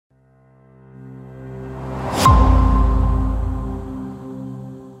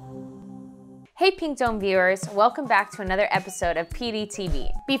Hey Pink Dome viewers, welcome back to another episode of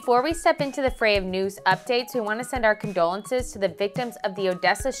PDTV. Before we step into the fray of news updates, we want to send our condolences to the victims of the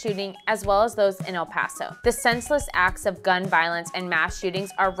Odessa shooting as well as those in El Paso. The senseless acts of gun violence and mass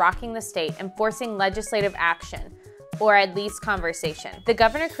shootings are rocking the state and forcing legislative action, or at least conversation. The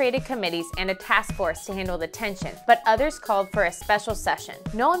governor created committees and a task force to handle the tension, but others called for a special session.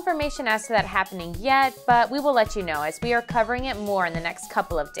 No information as to that happening yet, but we will let you know as we are covering it more in the next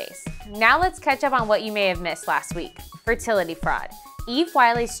couple of days. Now let's catch up on what you may have missed last week. Fertility fraud. Eve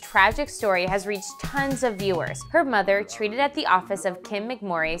Wiley's tragic story has reached tons of viewers. Her mother, treated at the office of Kim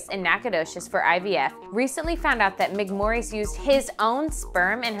McMorris in Nacogdoches for IVF, recently found out that McMorris used his own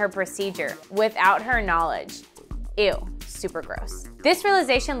sperm in her procedure without her knowledge. Ew, super gross. This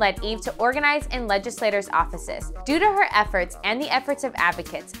realization led Eve to organize in legislators' offices. Due to her efforts and the efforts of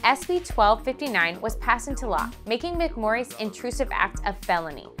advocates, SB 1259 was passed into law, making McMorris' intrusive act a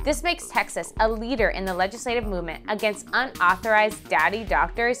felony. This makes Texas a leader in the legislative movement against unauthorized daddy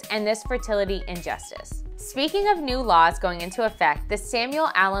doctors and this fertility injustice. Speaking of new laws going into effect, the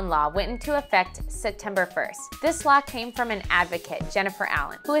Samuel Allen Law went into effect September 1st. This law came from an advocate, Jennifer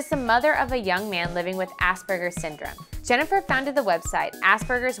Allen, who is the mother of a young man living with Asperger's syndrome. Jennifer founded the website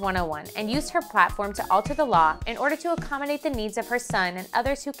Asperger's 101 and used her platform to alter the law in order to accommodate the needs of her son and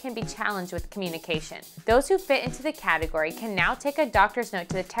others who can be challenged with communication. Those who fit into the category can now take a doctor's note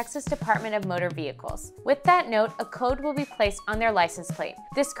to the Texas Department of Motor Vehicles. With that note, a code will be placed on their license plate.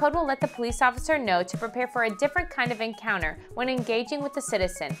 This code will let the police officer know to prepare for a different kind of encounter when engaging with the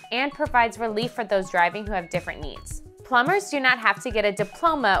citizen and provides relief for those driving who have different needs. Plumbers do not have to get a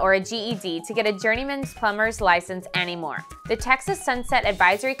diploma or a GED to get a journeyman's plumber's license anymore. The Texas Sunset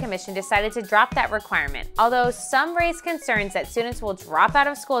Advisory Commission decided to drop that requirement, although some raised concerns that students will drop out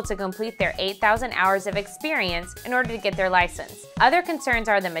of school to complete their 8,000 hours of experience in order to get their license. Other concerns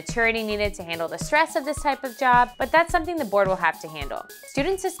are the maturity needed to handle the stress of this type of job, but that's something the board will have to handle.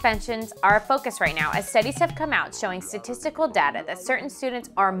 Student suspensions are a focus right now as studies have come out showing statistical data that certain students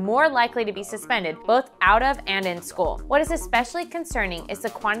are more likely to be suspended both out of and in school. What is especially concerning is the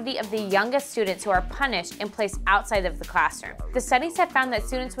quantity of the youngest students who are punished and placed outside of the classroom. The studies have found that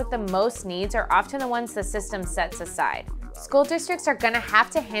students with the most needs are often the ones the system sets aside. School districts are going to have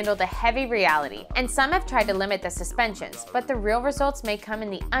to handle the heavy reality, and some have tried to limit the suspensions, but the real results may come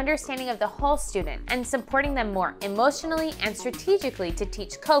in the understanding of the whole student and supporting them more emotionally and strategically to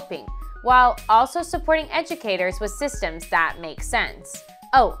teach coping, while also supporting educators with systems that make sense.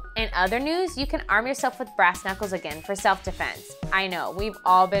 Oh, in other news, you can arm yourself with brass knuckles again for self-defense. I know, we've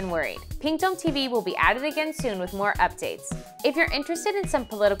all been worried. Pink Dome TV will be added again soon with more updates. If you're interested in some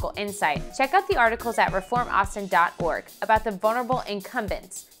political insight, check out the articles at reformaustin.org about the vulnerable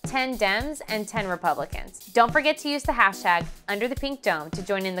incumbents, 10 Dems and 10 Republicans. Don't forget to use the hashtag #UnderThePinkDome to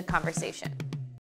join in the conversation.